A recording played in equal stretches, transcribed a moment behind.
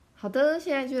好的，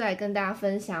现在就来跟大家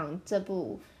分享这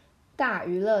部大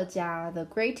娱乐家 The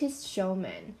Greatest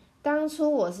Showman。当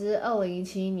初我是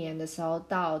2017年的时候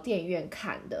到电影院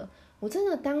看的，我真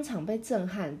的当场被震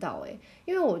撼到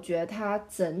因为我觉得它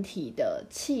整体的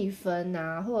气氛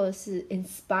啊，或者是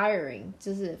inspiring，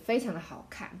 就是非常的好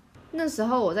看。那时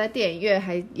候我在电影院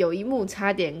还有一幕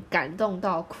差点感动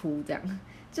到哭，这样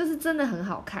就是真的很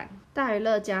好看。大娱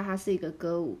乐家它是一个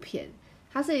歌舞片，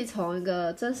它是从一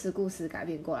个真实故事改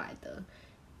编过来的，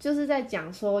就是在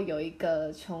讲说有一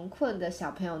个穷困的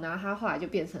小朋友，然后他后来就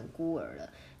变成孤儿了，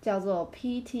叫做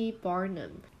P.T. Barnum。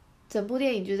 整部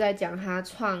电影就在讲他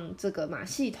创这个马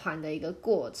戏团的一个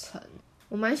过程。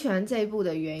我蛮喜欢这一部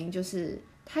的原因就是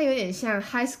它有点像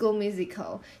High School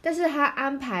Musical， 但是它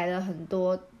安排了很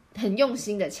多很用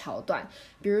心的桥段，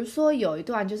比如说有一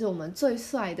段就是我们最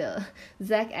帅的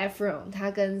Zac Efron，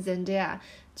 他跟 Zendaya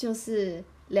就是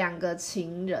两个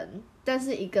情人，但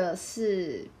是一个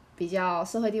是比较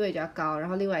社会地位比较高，然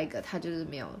后另外一个他就是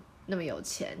没有那么有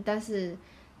钱，但是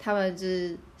他们就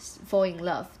是 fall in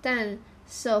love， 但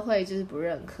社会就是不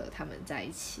认可他们在一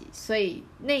起。所以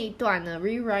那一段呢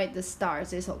Rewrite the Stars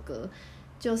这首歌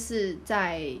就是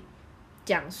在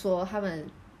讲说他们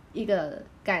一个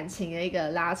感情的一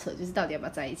个拉扯，就是到底要不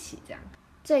要在一起这样。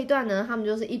这一段呢，他们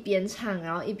就是一边唱，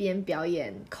然后一边表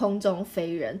演空中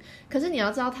飞人。可是你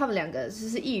要知道，他们两个就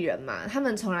是艺人嘛，他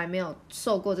们从来没有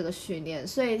受过这个训练，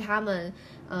所以他们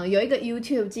有一个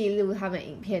YouTube 记录他们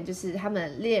影片，就是他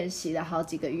们练习了好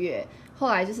几个月。后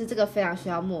来就是这个非常需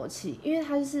要默契，因为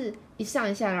他就是一上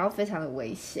一下，然后非常的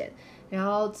危险，然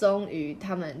后终于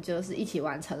他们就是一起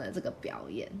完成了这个表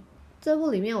演。这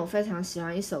部里面我非常喜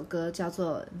欢一首歌叫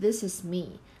做 This Is Me，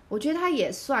 我觉得它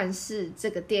也算是这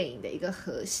个电影的一个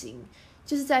核心，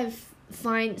就是在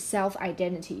find self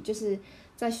identity， 就是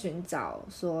在寻找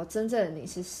说真正的你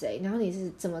是谁，然后你是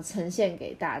怎么呈现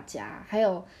给大家。还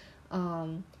有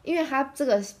因为它这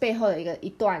个背后的一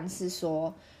段是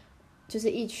说，就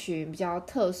是一群比较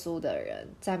特殊的人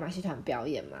在马戏团表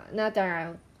演嘛，那当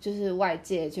然就是外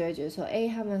界就会觉得说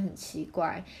他们很奇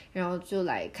怪，然后就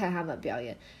来看他们表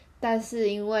演。但是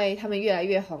因为他们越来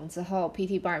越红之后，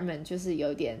 P.T. Barnum 就是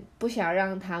有点不想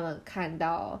让他们看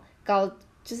到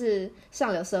就是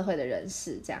上流社会的人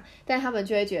士这样，但他们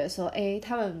就会觉得说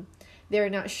他们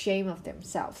they're not ashamed of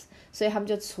themselves， 所以他们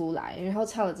就出来，然后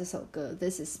唱了这首歌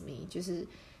This Is Me， 就是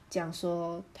讲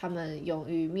说他们勇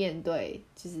于面对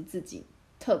就是自己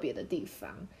特别的地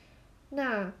方。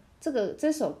那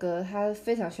这首歌它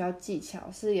非常需要技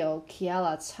巧，是由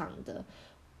Kiala 唱的。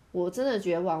我真的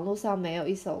觉得网络上没有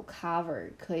一首 cover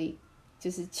可以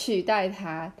就是取代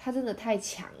它，它真的太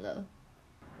强了。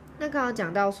那刚刚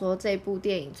讲到说这部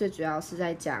电影最主要是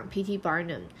在讲 P.T.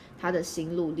 Barnum 他的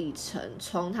心路历程，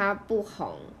从他不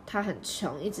红，他很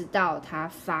穷，一直到他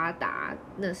发达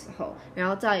那时候，然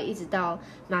后再一直到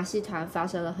马戏团发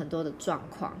生了很多的状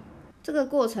况。这个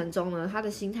过程中呢，他的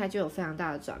心态就有非常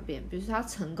大的转变。比如说他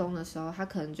成功的时候，他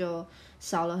可能就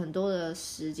少了很多的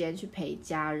时间去陪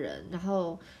家人，然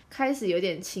后开始有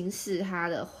点轻视他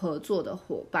的合作的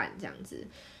伙伴这样子，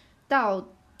到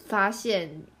发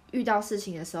现遇到事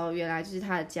情的时候，原来就是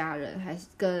他的家人还是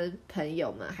跟朋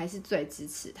友们还是最支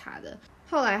持他的。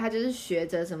后来他就是学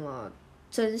着怎么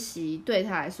珍惜对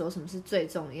他来说什么是最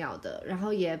重要的，然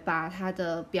后也把他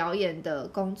的表演的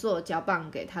工作交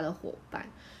棒给他的伙伴。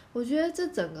我觉得这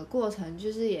整个过程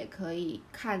就是也可以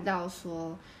看到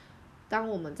说，当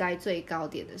我们在最高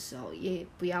点的时候，也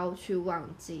不要去忘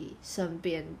记身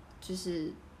边就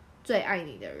是最爱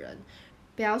你的人。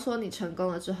不要说你成功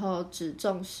了之后只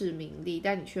重视名利，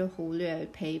但你却忽略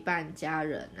陪伴家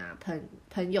人啊、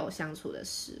朋友相处的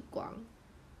时光。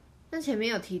那前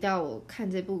面有提到我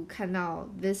看这部看到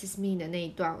This Is Me 的那一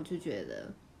段，我就觉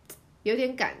得有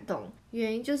点感动，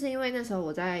原因就是因为那时候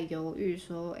我在犹豫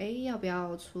说要不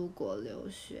要出国留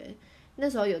学，那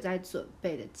时候有在准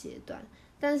备的阶段。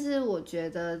但是我觉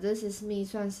得 This Is Me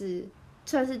算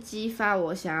是激发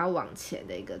我想要往前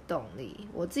的一个动力，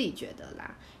我自己觉得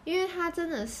啦，因为它真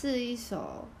的是一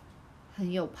首很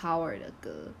有 power 的歌，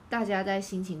大家在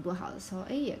心情不好的时候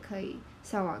也可以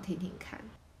上网听听看。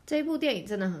这部电影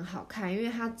真的很好看，因为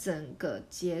它整个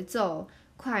节奏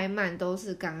快慢都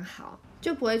是刚好，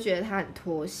就不会觉得它很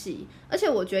拖戏。而且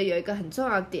我觉得有一个很重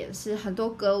要的点是，很多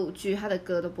歌舞剧它的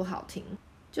歌都不好听，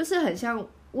就是很像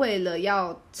为了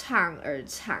要唱而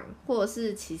唱，或者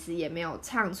是其实也没有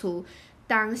唱出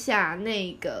当下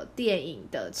那个电影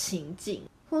的情境，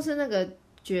或是那个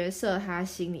角色他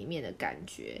心里面的感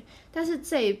觉。但是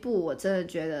这一部我真的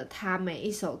觉得他每一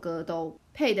首歌都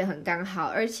配得很刚好，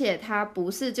而且他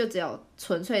不是就只有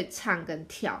纯粹唱跟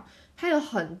跳，他有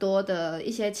很多的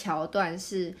一些桥段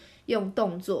是用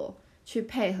动作去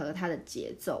配合它的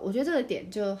节奏，我觉得这个点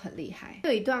就很厉害。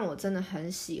有一段我真的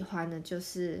很喜欢的，就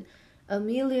是《A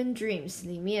Million Dreams》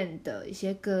里面的一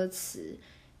些歌词。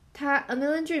《A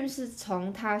Million Dreams》是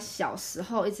从他小时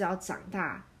候一直到长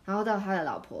大，然后到他的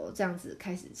老婆这样子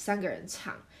开始3个人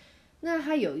唱。那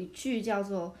他有一句叫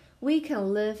做 "We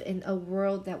can live in a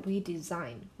world that we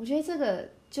design"， 我觉得这个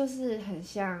就是很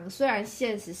像，虽然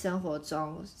现实生活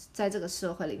中在这个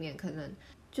社会里面可能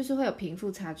就是会有贫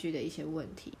富差距的一些问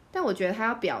题，但我觉得他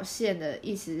要表现的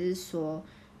意思是说，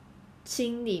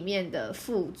心里面的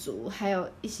富足还有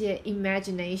一些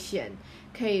imagination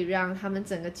可以让他们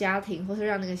整个家庭或是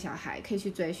让那个小孩可以去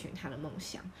追寻他的梦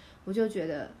想。我就觉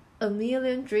得 A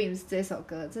Million Dreams 这首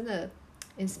歌真的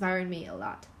inspired me a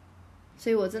lot，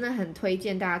 所以我真的很推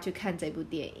荐大家去看这部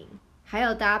电影，还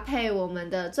有搭配我们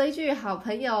的追剧好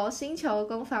朋友星球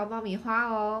工坊爆米花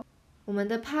哦。我们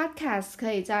的 podcast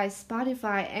可以在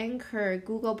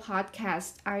Spotify、Anchor、Google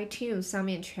Podcast、iTunes 上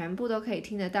面全部都可以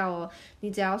听得到哦。你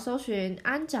只要搜寻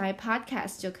安宅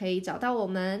podcast 就可以找到我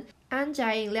们。安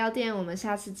宅饮料店，我们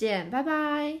下次见，拜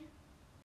拜。